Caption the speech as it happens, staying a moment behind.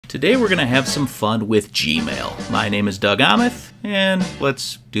Today we're going to have some fun with Gmail. My name is AAMOTH, and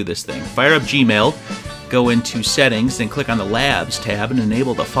let's do this thing. Fire up Gmail, go into Settings, then click on the Labs tab and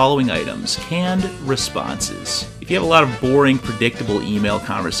enable the following items. Canned responses. If you have a lot of boring, predictable email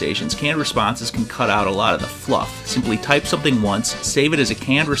conversations, canned responses can cut out a lot of the fluff. Simply type something once, save it as a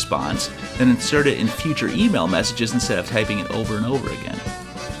canned response, then insert it in future email messages instead of typing it over and over again.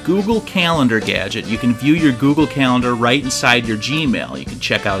 Google Calendar gadget. You can view your Google Calendar right inside your Gmail. You can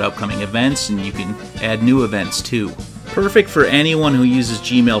check out upcoming events and you can add new events too. Perfect for anyone who uses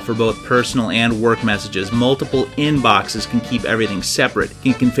Gmail for both personal and work messages. Multiple inboxes can keep everything separate.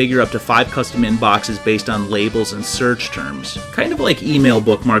 You can configure up to 5 custom inboxes based on labels and search terms. Kind of like email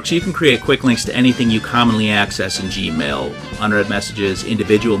bookmarks, you can create quick links to anything you commonly access in Gmail. Unread messages,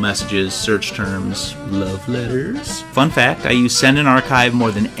 individual messages, search terms, love letters. Fun fact, I use Send and Archive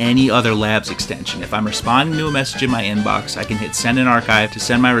more than any other Labs extension. If I'm responding to a message in my inbox, I can hit Send and Archive to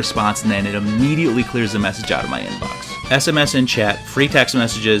send my response and then it immediately clears the message out of my inbox. SMS and chat, free text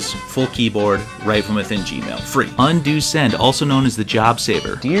messages, full keyboard, right from within Gmail. Free. Undo send, also known as the job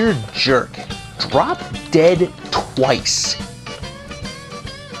saver. Dear jerk, drop dead twice.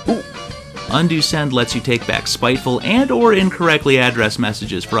 Ooh. Undo send lets you take back spiteful and or incorrectly addressed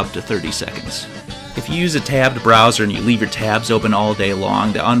messages for up to 30 seconds. If you use a tabbed browser and you leave your tabs open all day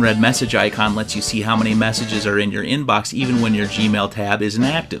long, the unread message icon lets you see how many messages are in your inbox even when your Gmail tab isn't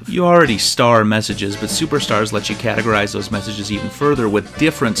active. You already star messages, but Superstars lets you categorize those messages even further with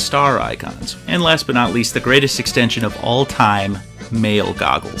different star icons. And last but not least, the greatest extension of all time, Mail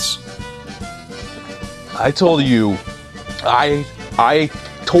Goggles. I told you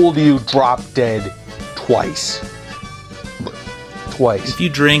drop dead twice. If you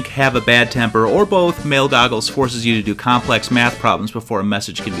drink, have a bad temper, or both, Mail Goggles forces you to do complex math problems before a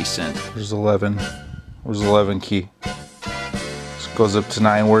message can be sent. Where's 11? Where's 11 key? This goes up to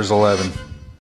 9. Where's 11?